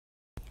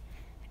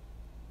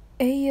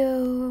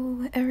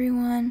Ayo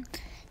everyone,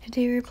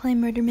 today we're playing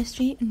Murder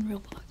Mystery in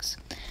Roblox.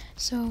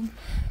 So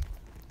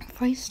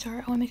before I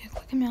start, I want to make a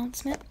quick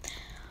announcement.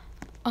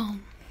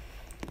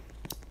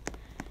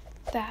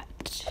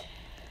 That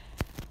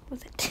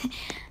was it.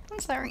 I'm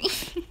sorry.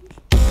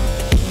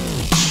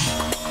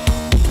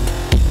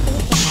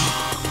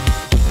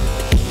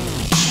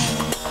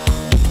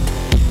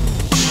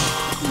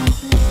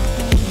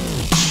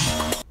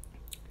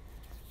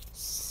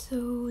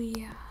 So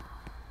yeah,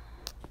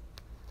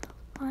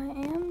 I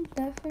am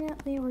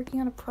definitely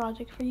working on a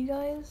project for you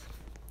guys,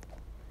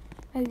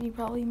 as you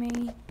probably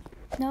may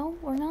know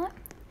or not.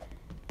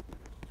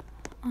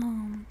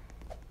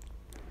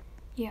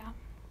 Yeah.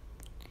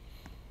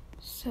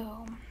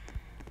 So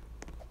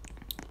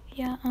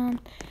yeah,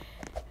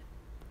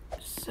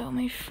 so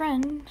my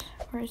friend,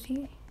 where is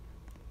he?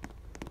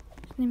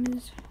 His name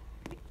is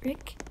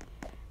Rick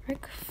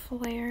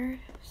Flair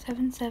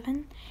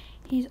 77.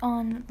 He's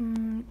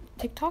on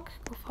TikTok.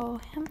 Go follow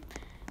him.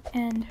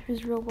 And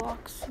his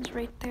Roblox is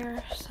right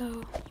there, so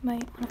you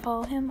might want to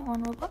follow him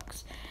on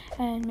Roblox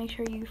and make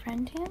sure you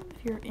friend him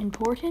if you're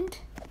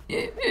important.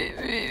 It's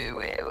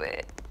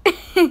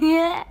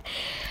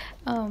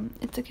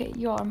okay,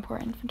 you are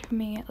important to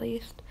me at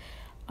least.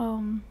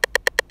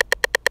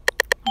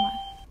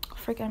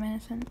 Frick, I'm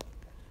innocent.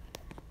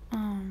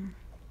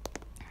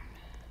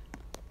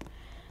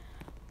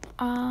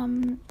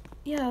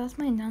 Yeah, that's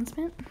my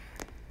announcement.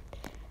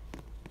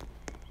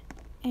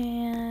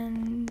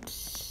 And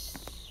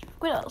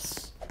what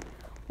else?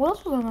 What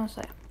else was I gonna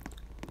say?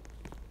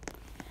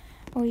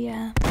 Oh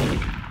yeah.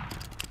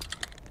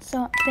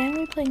 So today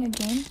I'm playing a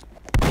game.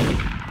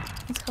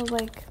 It's called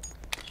like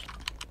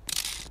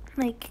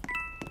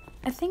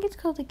I think it's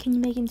called like Can You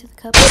Make It Into the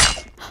Cup?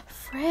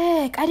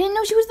 Frick! I didn't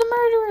know she was the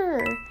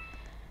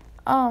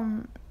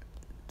murderer.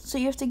 So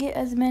you have to get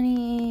as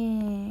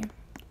many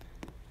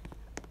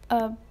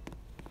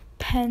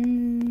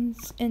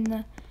pens in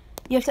the.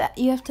 You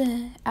have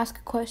to ask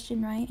a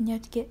question, right? And you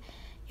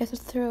have to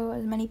throw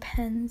as many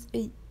pens.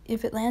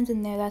 If it lands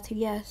in there, that's a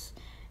yes,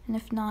 and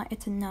if not,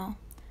 it's a no.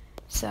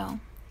 So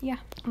yeah,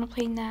 I'm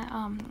playing that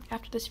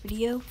after this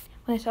video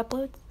when this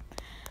uploads.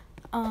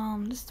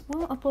 This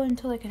won't upload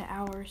until like an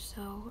hour,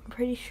 so I'm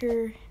pretty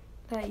sure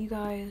that you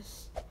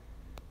guys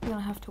are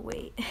gonna have to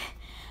wait.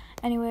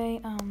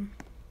 Anyway,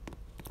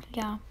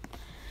 yeah.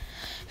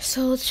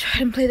 So let's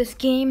try and play this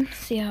game.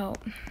 See how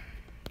I'm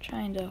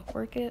trying to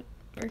work it.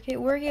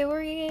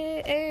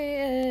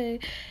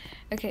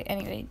 Okay,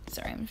 anyway,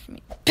 sorry, I'm just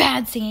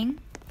bad singing.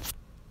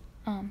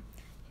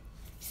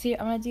 See,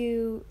 I'm gonna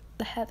do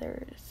the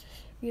Heathers.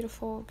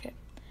 Beautiful, okay.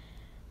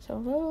 So,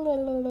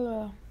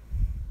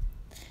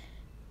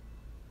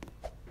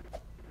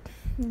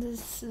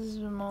 this is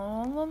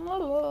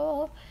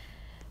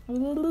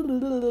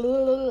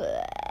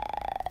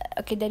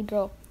okay, dead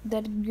girl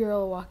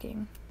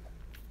walking.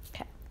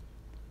 Okay.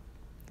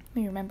 Let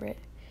me remember it.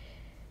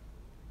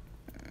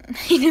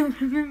 I don't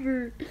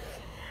remember.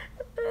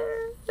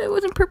 I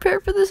wasn't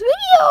prepared for this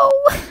video.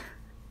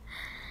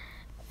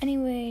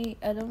 Anyway,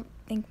 I don't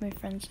think my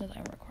friends know that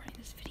I'm recording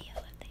this video.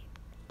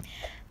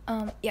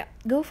 Yeah,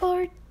 go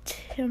follow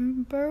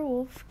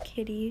Timberwolf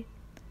Kitty.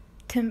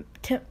 I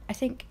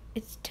think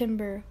it's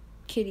Timber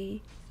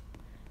Kitty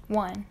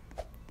 1.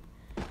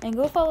 And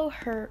go follow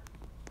her.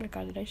 Oh my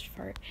god, did I just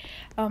fart?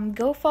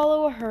 Go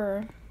follow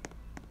her,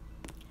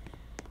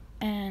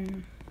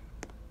 and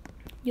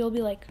you'll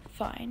be like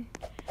fine.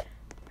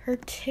 Her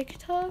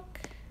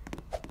TikTok,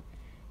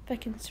 if I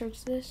can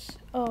search this,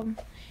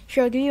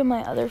 sure, I'll give you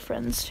my other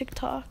friend's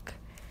TikTok,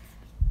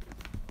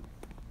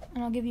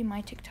 and I'll give you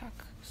my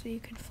TikTok so you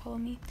can follow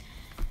me.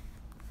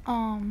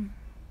 Her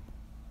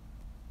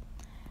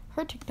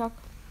TikTok,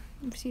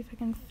 let me see if I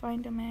can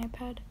find it on my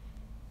iPad.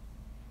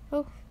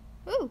 Oh,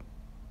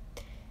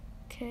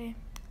 okay,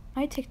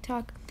 my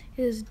TikTok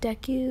is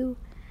deku_FNAF,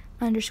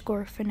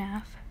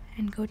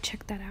 and go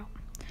check that out.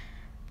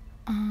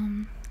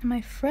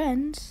 My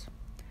friend's,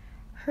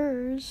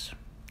 hers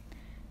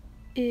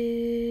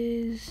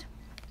is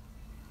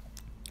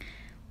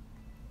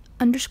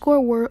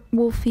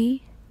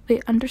 _Wolfie,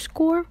 wait,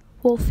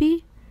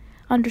 _Wolfie,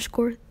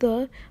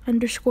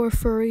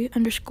 _the_furry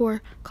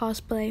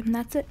 _cosplay, and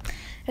that's it.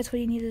 That's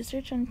what you need to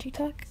search on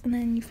TikTok, and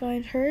then you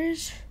find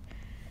hers,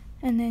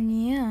 and then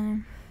yeah,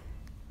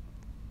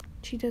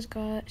 she does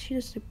good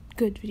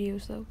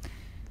videos though.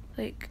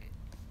 Like,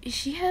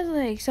 she has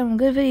like some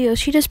good videos.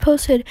 She just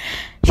posted,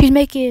 she's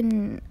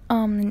making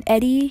an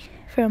Eddie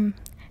from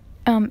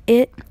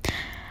It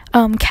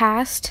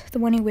cast, the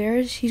one he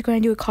wears. She's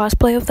going to do a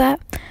cosplay of that,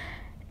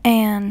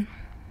 and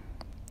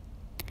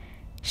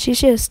she's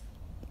just,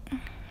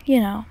 you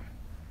know,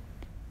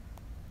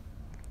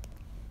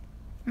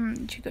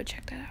 you should go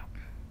check that out.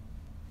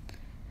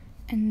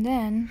 And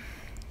then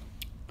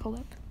hold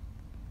up.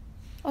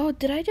 Oh,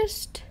 did I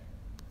just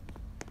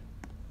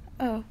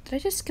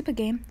skip a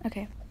game?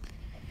 Okay.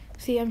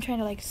 See, I'm trying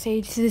to like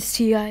say this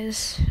to you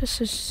guys.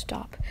 Just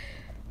stop.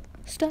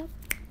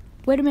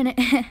 Wait a minute.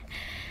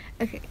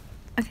 Okay.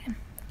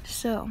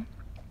 So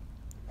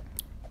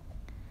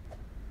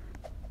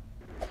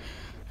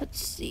let's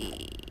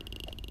see,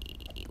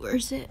 where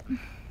is it?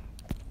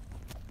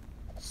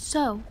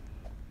 So,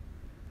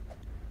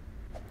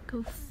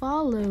 go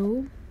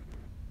follow,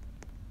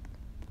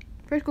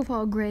 first go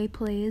follow Gray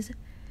Plays,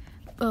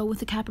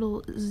 with a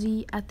capital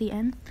Z at the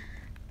end.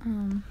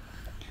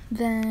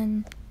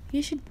 Then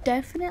you should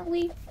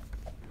definitely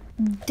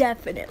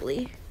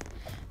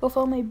go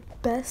follow my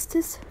best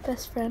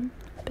friend,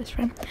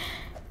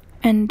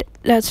 and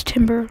that's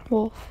Timber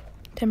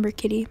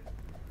Kitty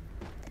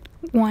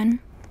 1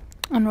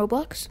 on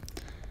Roblox,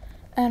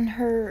 and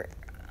her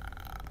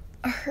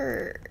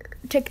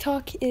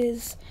TikTok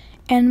is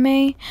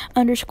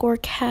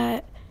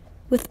anime_cat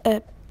with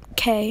a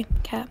K,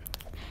 cat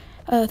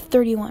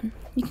 31.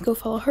 You can go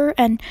follow her,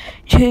 and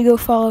you can go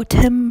follow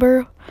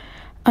Timber_wolf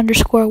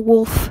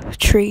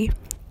tree,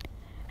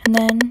 and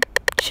then you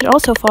should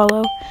also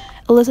follow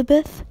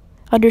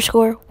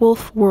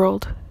Elizabeth_wolf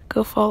world.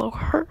 Go follow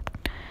her.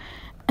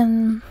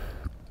 And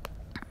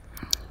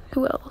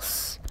who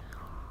else?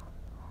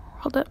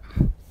 Hold up.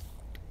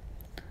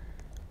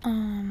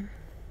 Oh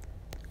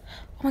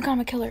my god,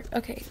 I'm a killer.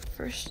 Okay,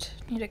 first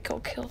need to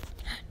kill.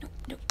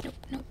 Nope.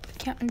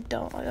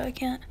 I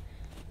can't.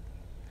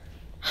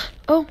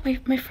 Oh,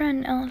 my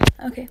friend Ellen.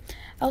 Okay,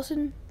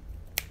 Allison,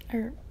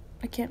 or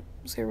I can't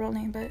say her real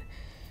name, but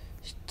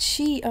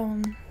she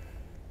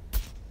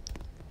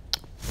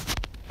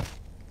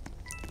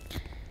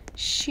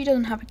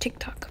doesn't have a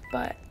TikTok,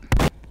 but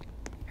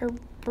her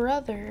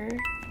brother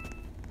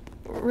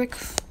Ric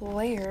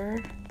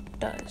Flair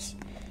does.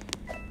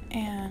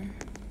 And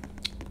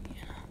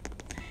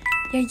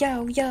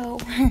yo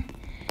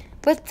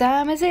what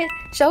time is it?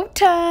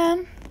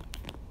 Showtime.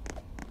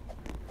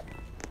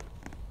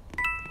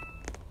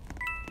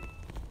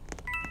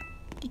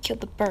 You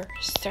killed the bird,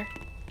 sir.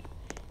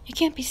 You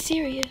can't be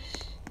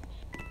serious.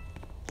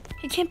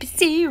 I'm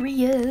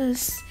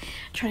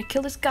trying to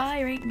kill this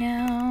guy right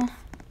now.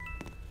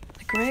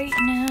 Like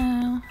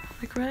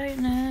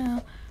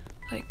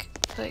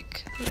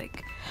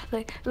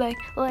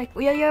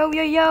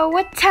yo,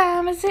 what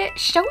time is it?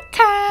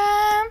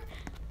 Showtime.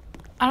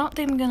 I don't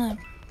think I'm gonna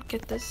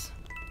get this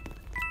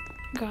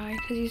guy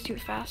because he's too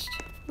fast.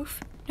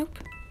 Oof, nope.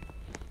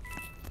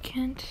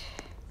 Can't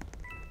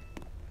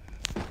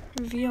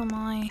reveal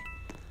my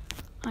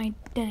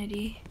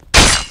identity.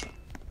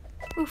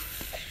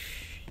 Oof.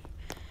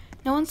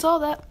 No one saw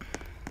that.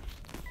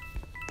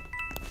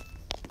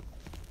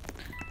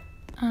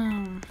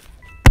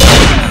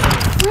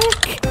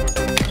 Rick!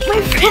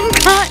 My friend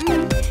got me!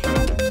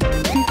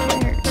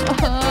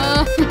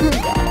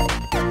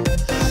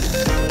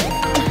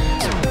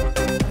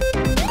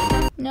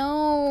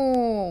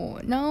 No!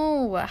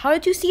 How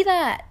did you see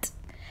that?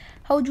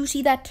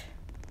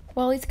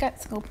 Well, he's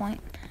got skill point.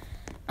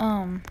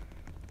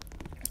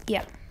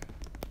 Yeah.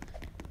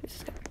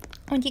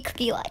 I'm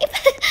Cookie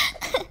Life.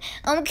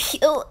 I'm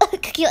cute.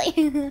 Cookie Life.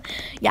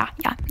 Yeah.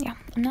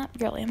 I'm not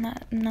girly.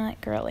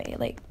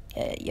 Like,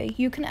 yeah,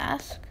 you can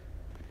ask.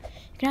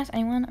 You can ask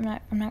anyone.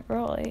 I'm not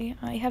girly.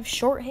 I have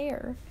short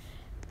hair.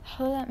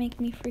 How does that make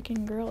me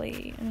freaking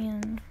girly? I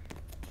mean,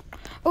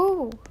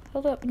 oh,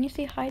 hold up. When you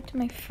say hi to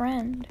my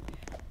friend,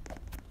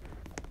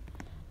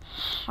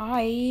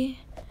 hi.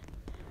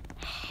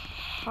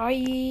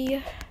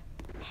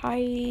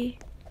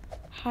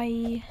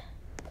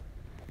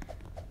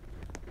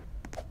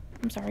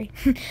 I'm sorry.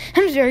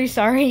 I'm very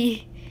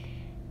sorry.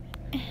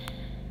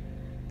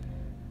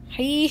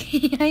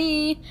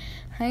 Hi.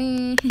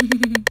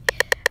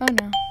 Oh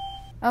no.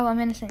 Oh, I'm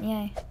innocent.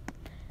 Yay.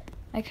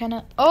 I kind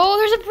of. Oh,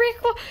 there's a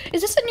brick wall.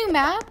 Is this a new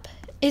map?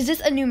 It's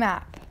a new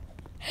map.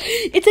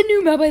 I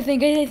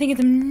think. I think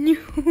it's a new.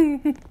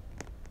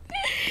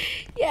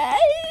 Yes.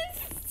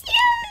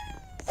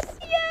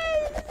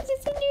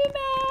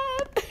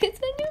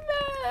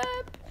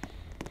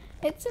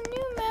 It's a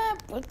new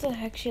map. What the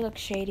heck? She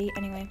looks shady.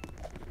 Anyway.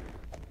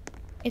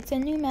 It's a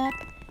new map.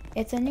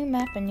 A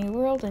new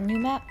world, a new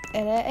map.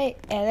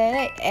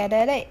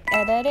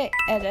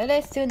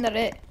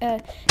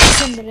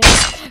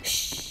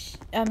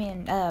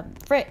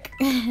 Frick.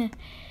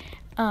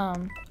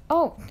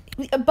 Oh,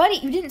 buddy,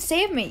 you didn't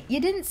save me.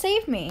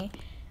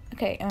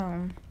 Okay,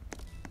 yeah.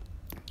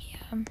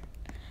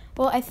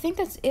 Well, I think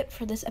that's it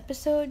for this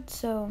episode.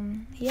 So,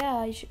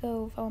 yeah, you should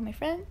go follow my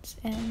friends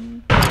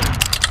and